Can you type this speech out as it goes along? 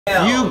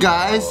You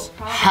guys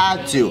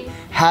had to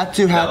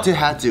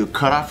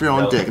cut off your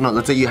own dick. No,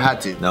 let's say you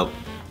had to. Nope.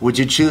 Would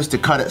you choose to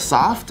cut it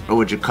soft or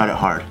would you cut it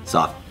hard?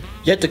 Soft.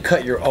 You have to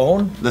cut your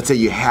own? Let's say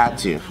you had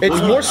to. It's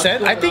more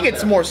I think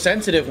it's more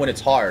sensitive when it's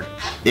hard.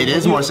 It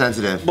is more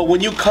sensitive. But when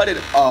you cut it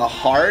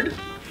hard,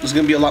 there's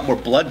gonna be a lot more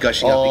blood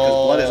gushing out because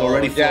blood is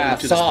already flowing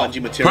into the spongy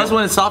material. Plus,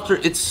 when it's softer,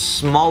 it's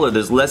smaller.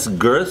 There's less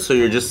girth, so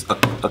you're just a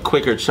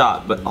quicker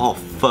chop. But oh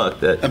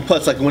fuck that. And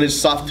plus, like when it's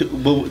soft,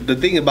 well, the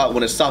thing about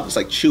when it's soft, it's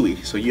like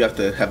chewy, so you have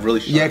to have really.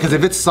 Yeah, because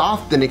if it's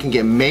soft, then it can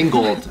get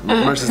mangled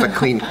versus a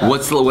clean cut.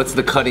 What's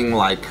the cutting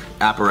like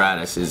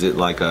apparatus? Is it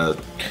like a?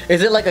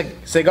 Is it like a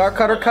cigar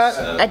cutter cut?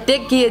 A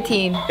dick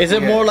guillotine. Is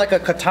it more like a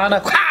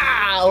katana,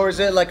 or is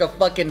it like a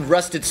fucking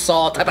rusted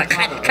saw type of?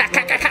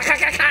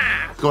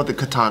 Go with the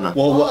katana.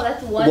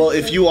 Well,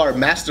 if you are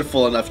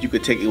masterful enough, you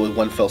could take it with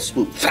one fell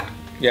swoop.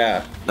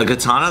 Yeah. A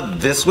katana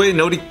this way?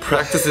 Nobody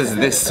practices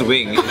this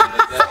swing.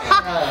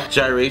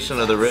 Gyration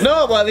of the wrist.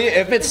 No, but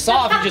if it's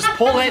soft, you just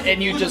pull it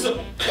and you just.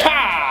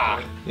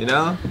 You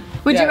know?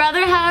 Would you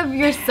rather have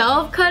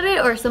yourself cut it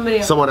or somebody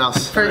else? Someone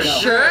else. For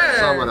sure.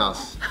 Someone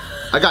else.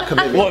 I got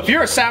commitment. Well, if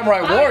you're a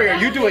samurai warrior,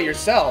 you do it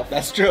yourself.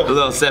 That's true. A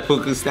little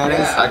seppuku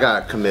status. I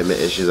got commitment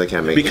issues. I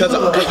can't make Because it.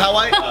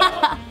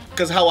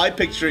 Because how I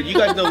picture it, you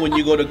guys know when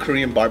you go to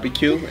Korean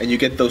barbecue and you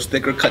get those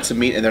thicker cuts of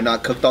meat and they're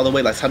not cooked all the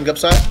way, like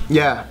samgyeopsal?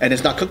 Yeah. And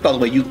it's not cooked all the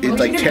way, it's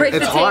like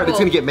it's hard. It's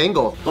gonna get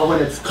mangled. But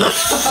when it's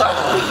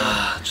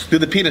cooked, do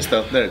the penis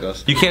though. There it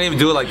goes. You can't even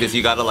do it like this.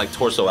 You gotta like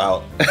torso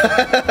out.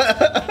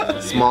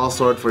 Small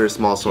sword for your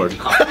small sword.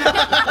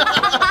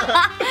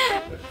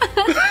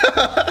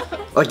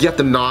 Like you have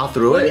to gnaw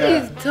through What it.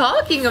 are you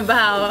talking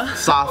about?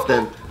 Soft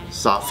and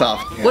soft.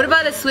 Soft. Yeah. What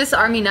about a Swiss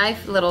Army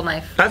knife, little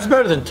knife? That's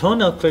better than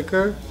toenail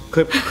clipper.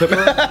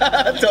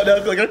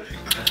 Toenail clicker.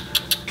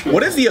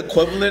 What is the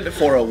equivalent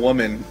for a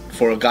woman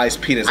for a guy's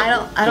penis? I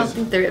don't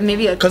think there.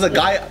 Maybe a. Because a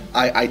guy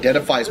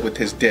identifies with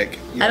his dick.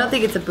 I don't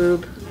think it's a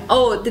boob.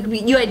 Oh,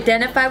 you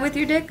identify with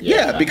your dick?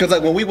 Yeah, because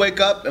like when we wake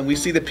up and we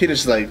see the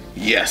penis, like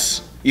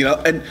yes, you know,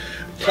 and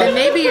Then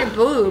maybe your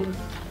boob.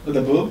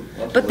 the boob.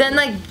 But then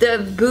like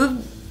the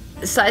boob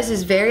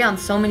sizes vary on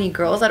so many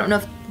girls. I don't know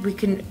if we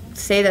can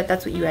say that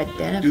that's what you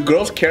identify. Do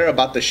girls care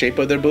about the shape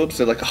of their boobs?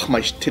 They're like, oh, my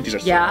titties are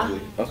so Yeah.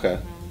 ugly. Okay.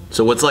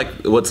 So what's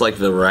like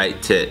the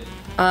right tit?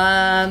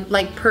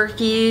 Like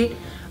perky,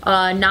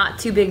 not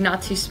too big,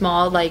 not too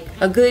small. Like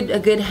a good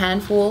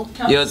handful.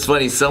 You know, it's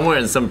funny. Somewhere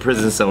in some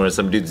prison somewhere,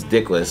 some dude's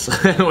dickless.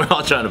 We're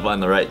all trying to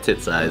find the right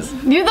tit size.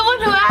 You're the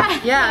one who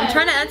asked. Yeah, I'm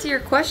trying to answer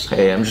your question.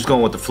 Hey, I'm just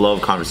going with the flow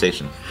of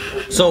conversation.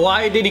 So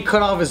why did he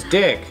cut off his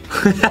dick?